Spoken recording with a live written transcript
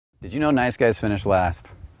Did you know nice guys finish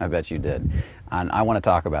last? I bet you did. And I want to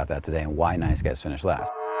talk about that today and why nice guys finish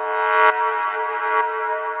last.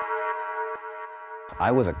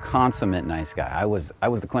 I was a consummate nice guy. I was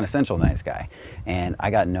the quintessential nice guy, and I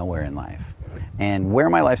got nowhere in life. And where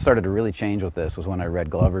my life started to really change with this was when I read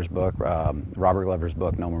Glover's book, Robert Glover's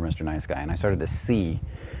book, No More Mr. Nice Guy, and I started to see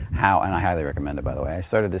how, and I highly recommend it by the way, I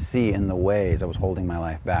started to see in the ways I was holding my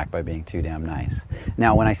life back by being too damn nice.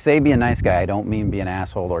 Now when I say be a nice guy, I don't mean be an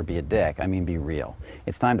asshole or be a dick, I mean be real.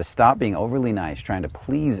 It's time to stop being overly nice, trying to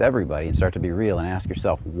please everybody, and start to be real and ask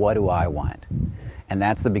yourself, what do I want? And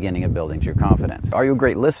that's the beginning of building true confidence. Are you a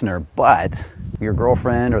great listener, but your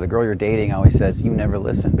girlfriend or the girl you're dating always says you never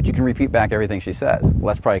listen, but you can repeat back everything she says? Well,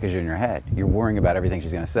 that's probably because you're in your head. You're worrying about everything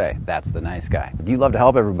she's gonna say. That's the nice guy. Do you love to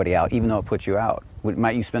help everybody out even though it puts you out?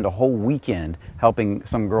 Might you spend a whole weekend helping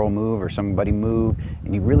some girl move or somebody move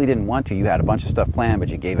and you really didn't want to? You had a bunch of stuff planned, but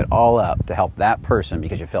you gave it all up to help that person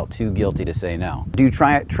because you felt too guilty to say no. Do you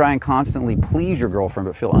try and constantly please your girlfriend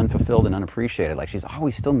but feel unfulfilled and unappreciated, like she's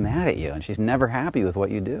always still mad at you and she's never happy with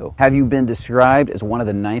what you do? Have you been described as one of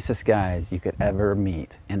the nicest guys you could ever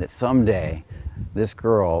meet, and that someday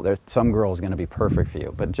some girl is going to be perfect for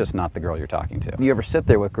you, but just not the girl you're talking to? You ever sit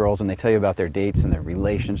there with girls and they tell you about their dates and their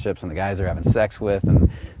relationships and the guys they're having sex with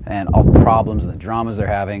and all the problems and the dramas they're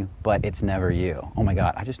having, but it's never you? Oh my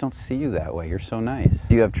God, I just don't see you that way. You're so nice.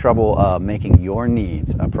 Do you have trouble making your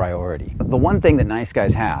needs a priority? The one thing that nice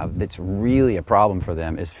guys have that's really a problem for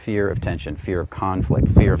them is fear of tension, fear of conflict,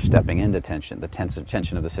 fear of stepping into tension, the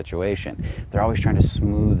tension of the situation. They're always trying to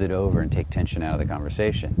smooth it over and take tension out of the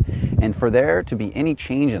conversation. And for there to be any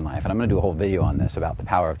change in life, and I'm going to do a whole video on this about the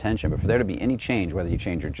power of tension, but for there to be any change, whether you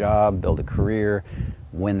change your job, build a career,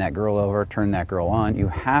 win that girl over, turn that girl on, you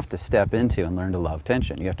have to step into and learn to love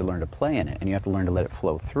tension. You have to learn to play in it, and you have to learn to let it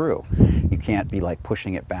flow through. You can't be like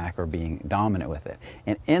pushing it back or being dominant with it.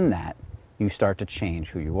 And in that, you start to change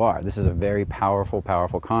who you are. This is a very powerful,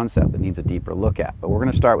 powerful concept that needs a deeper look at. But we're going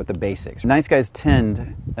to start with the basics. Nice guys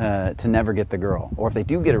tend to never get the girl, or if they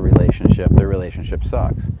do get a relationship, their relationship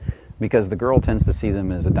sucks. Because the girl tends to see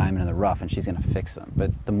them as a diamond in the rough and she's going to fix them.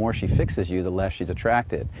 But the more she fixes you, the less she's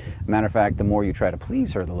attracted. Matter of fact, the more you try to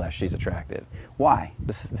please her, the less she's attracted. Why?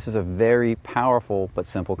 This is a very powerful but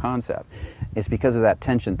simple concept. It's because of that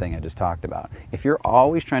tension thing I just talked about. If you're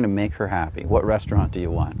always trying to make her happy, what restaurant do you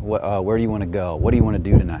want? Where do you want to go? What do you want to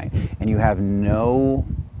do tonight? And you have no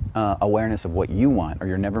awareness of what you want, or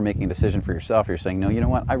you're never making a decision for yourself. You're saying, no, you know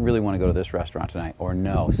what, I really want to go to this restaurant tonight, or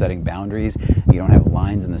no, setting boundaries. You don't have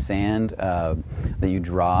lines in the sand that you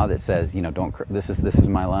draw that says, you know, this is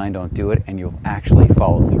my line, don't do it, and you'll actually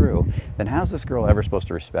follow through. Then how's this girl ever supposed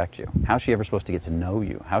to respect you? How's she ever supposed to get to know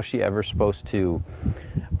you? How's she ever supposed to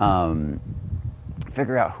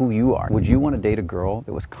figure out who you are? Would you want to date a girl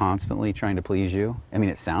that was constantly trying to please you? I mean,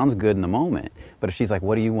 it sounds good in the moment, but if she's like,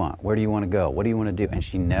 what do you want? Where do you want to go? What do you want to do? And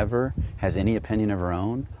she never has any opinion of her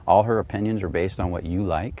own. All her opinions are based on what you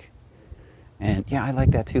like. And yeah, I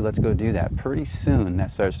like that too, let's go do that. Pretty soon that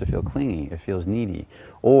starts to feel clingy, it feels needy.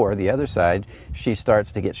 Or the other side, she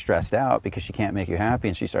starts to get stressed out because she can't make you happy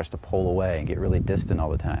and she starts to pull away and get really distant all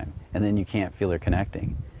the time. And then you can't feel her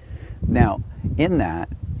connecting. Now, in that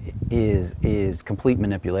is complete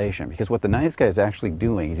manipulation, because what the nice guy is actually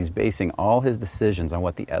doing is he's basing all his decisions on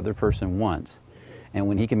what the other person wants. And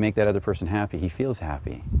when he can make that other person happy, he feels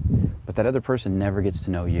happy. But that other person never gets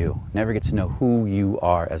to know you, never gets to know who you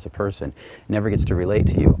are as a person, never gets to relate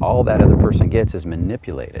to you. All that other person gets is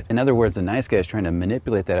manipulated. In other words, the nice guy is trying to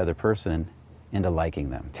manipulate that other person into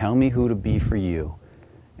liking them. Tell me who to be for you.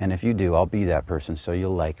 And if you do, I'll be that person so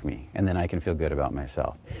you'll like me, and then I can feel good about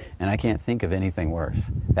myself. And I can't think of anything worse.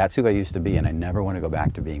 That's who I used to be, and I never want to go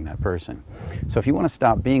back to being that person. So if you want to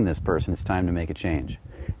stop being this person, it's time to make a change.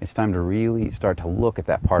 It's time to really start to look at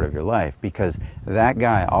that part of your life, because that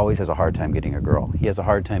guy always has a hard time getting a girl. He has a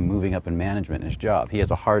hard time moving up in management in his job. He has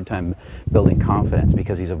a hard time building confidence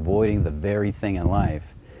because he's avoiding the very thing in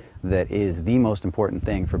life that is the most important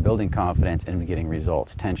thing for building confidence and getting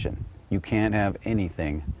results: tension. You can't have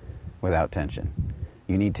anything without tension.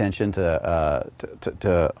 You need tension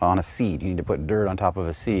on a seed. You need to put dirt on top of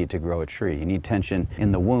a seed to grow a tree. You need tension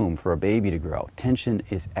in the womb for a baby to grow. Tension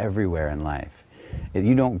is everywhere in life.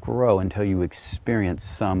 You don't grow until you experience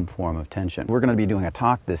some form of tension. We're going to be doing a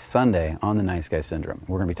talk this Sunday on the nice guy syndrome.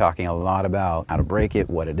 We're going to be talking a lot about how to break it,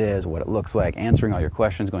 what it is, what it looks like, answering all your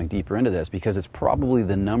questions, going deeper into this, because it's probably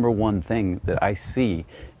the #1 thing that I see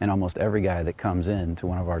in almost every guy that comes in to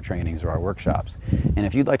one of our trainings or our workshops. And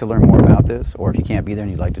if you'd like to learn more about this, or if you can't be there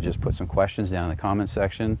and you'd like to just put some questions down in the comments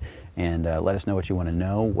section and let us know what you want to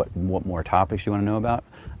know, what more topics you want to know about.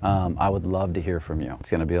 I would love to hear from you. It's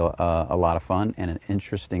going to be a lot of fun and an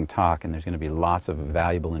interesting talk, and there's going to be lots of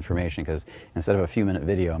valuable information, because instead of a few minute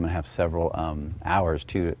video, I'm going to have several hours,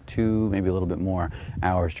 two, maybe a little bit more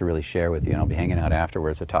hours to really share with you, and I'll be hanging out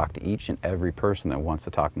afterwards to talk to each and every person that wants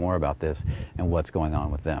to talk more about this and what's going on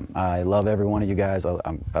with them. I love every one of you guys.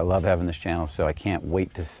 I love having this channel, so I can't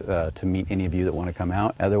wait to meet any of you that want to come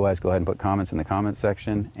out. Otherwise, go ahead and put comments in the comments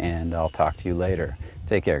section, and I'll talk to you later.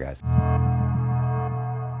 Take care, guys.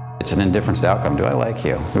 It's an indifference to outcome. Do I like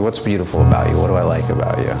you? What's beautiful about you? What do I like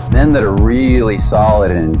about you? Men that are really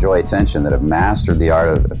solid and enjoy tension, that have mastered the art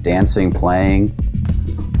of dancing, playing,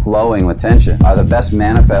 flowing with tension, are the best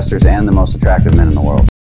manifestors and the most attractive men in the world.